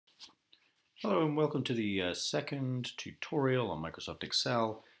Hello and welcome to the second tutorial on Microsoft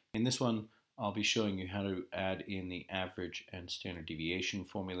Excel. In this one, I'll be showing you how to add in the average and standard deviation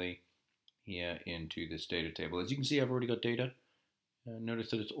formulae here into this data table. As you can see, I've already got data. Notice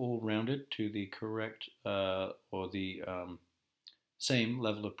that it's all rounded to the correct or the same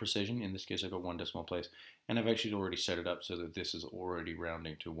level of precision. In this case, I've got 1 decimal place, and I've actually already set it up so that this is already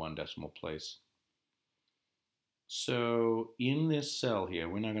rounding to 1 decimal place. So in this cell here,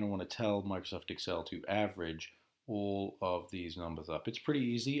 we're now going to want to tell Microsoft Excel to average all of these numbers up. It's pretty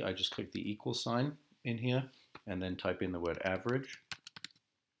easy. I just click the equal sign in here and then type in the word average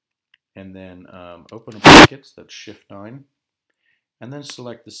and then open brackets, that's Shift 9, and then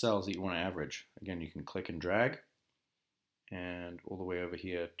select the cells that you want to average. Again, you can click and drag and all the way over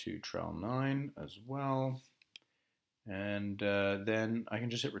here to trial 9 as well. And then I can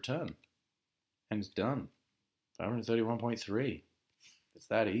just hit return and it's done. 531.3. It's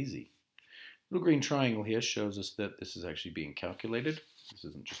that easy. Little green triangle here shows us that this is actually being calculated. This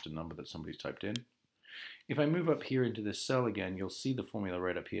isn't just a number that somebody's typed in. If I move up here into this cell again, you'll see the formula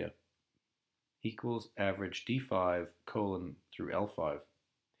right up here. Equals average D5 colon through L5.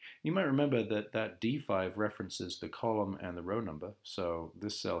 You might remember that that D5 references the column and the row number. So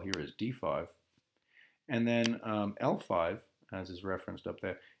this cell here is D5. And then L5, as is referenced up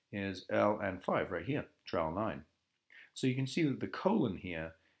there, is L and 5 right here, trial 9. So you can see that the colon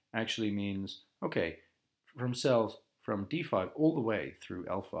here actually means, okay, from cells from D5 all the way through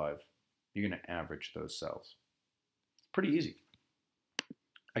L5, you're going to average those cells. Pretty easy.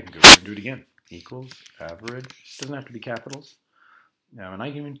 I can go ahead and do it again. Equals average, doesn't have to be capitals. Now, and I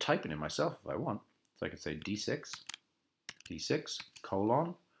can even type it in myself if I want. So I can say D6,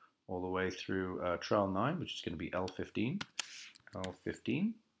 colon, all the way through trial 9, which is going to be L15,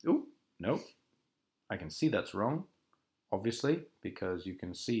 L15. Ooh, nope. I can see that's wrong, obviously, because you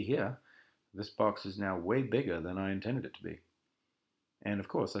can see here, this box is now way bigger than I intended it to be. And of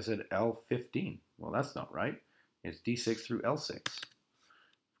course, I said L15. Well, that's not right. It's D6 through L6. Of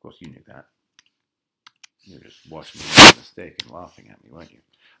course, you knew that. You were just watching me make a mistake and laughing at me, weren't you?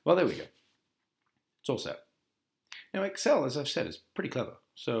 Well, there we go. It's all set. Now, Excel, as I've said, is pretty clever.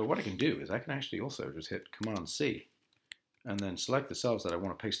 So what I can do is I can actually also just hit Command-C and then select the cells that I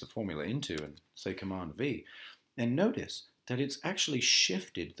want to paste the formula into and say Command-V. And notice that it's actually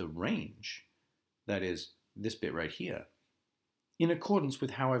shifted the range, that is, this bit right here, in accordance with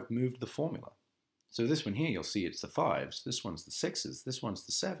how I've moved the formula. So this one here, you'll see it's the 5s, this one's the 6s, this one's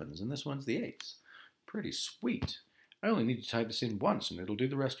the 7s, and this one's the 8s. Pretty sweet. I only need to type this in once and it'll do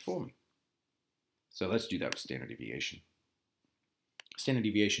the rest for me. So let's do that with standard deviation. Standard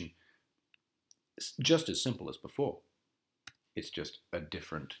deviation is just as simple as before. It's just a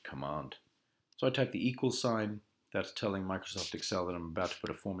different command. So I type the equal sign, that's telling Microsoft Excel that I'm about to put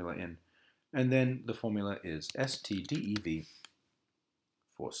a formula in. And then the formula is STDEV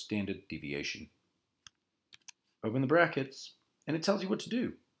for standard deviation. Open the brackets, and it tells you what to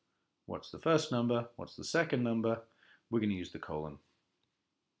do. What's the first number? What's the second number? We're going to use the colon.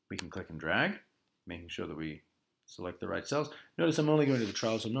 We can click and drag, making sure that we select the right cells. Notice I'm only going to the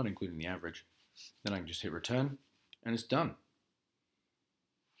trials, I'm not including the average. Then I can just hit return, and it's done.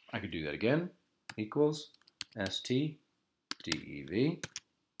 I could do that again. Equals STDEV,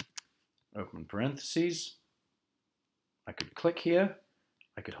 open parentheses. I could click here,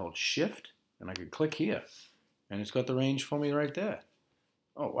 I could hold Shift, and I could click here. And it's got the range for me right there.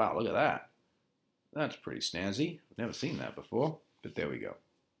 Oh, wow, look at that. That's pretty snazzy. I've never seen that before, but there we go.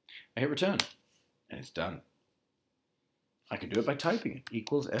 I hit return, and it's done. I can do it by typing it.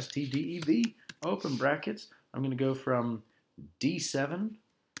 Equals STDEV, open brackets. I'm going to go from D7,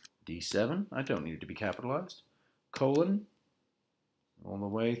 I don't need it to be capitalized, colon, all the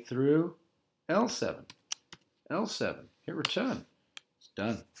way through L7, hit return. It's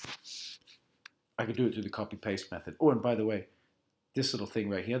done. I could do it through the copy-paste method. Oh, and by the way, this little thing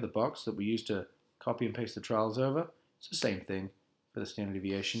right here, the box that we use to copy and paste the trials over, it's the same thing for the standard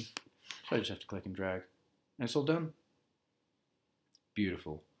deviation. So I just have to click and drag, and it's all done.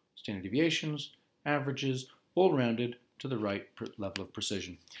 Beautiful. Standard deviations, averages, all rounded to the right level of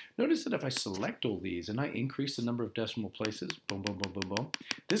precision. Notice that if I select all these and I increase the number of decimal places, boom, boom, boom, boom, boom,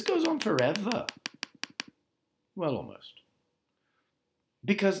 this goes on forever. Well, almost.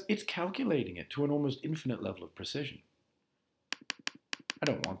 Because it's calculating it to an almost infinite level of precision. I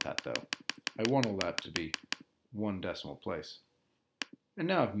don't want that, though. I want all that to be 1 decimal place. And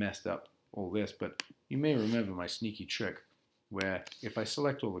now I've messed up all this, but you may remember my sneaky trick where if I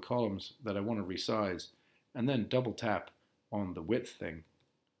select all the columns that I want to resize and then double tap on the width thing,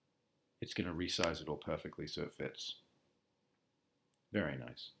 it's going to resize it all perfectly so it fits. Very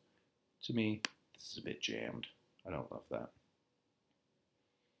nice. To me, this is a bit jammed. I don't love that.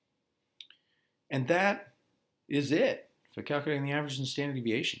 And that is it for calculating the averages and standard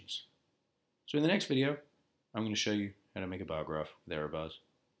deviations. So in the next video, I'm going to show you how to make a bar graph with error bars.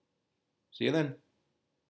 See you then.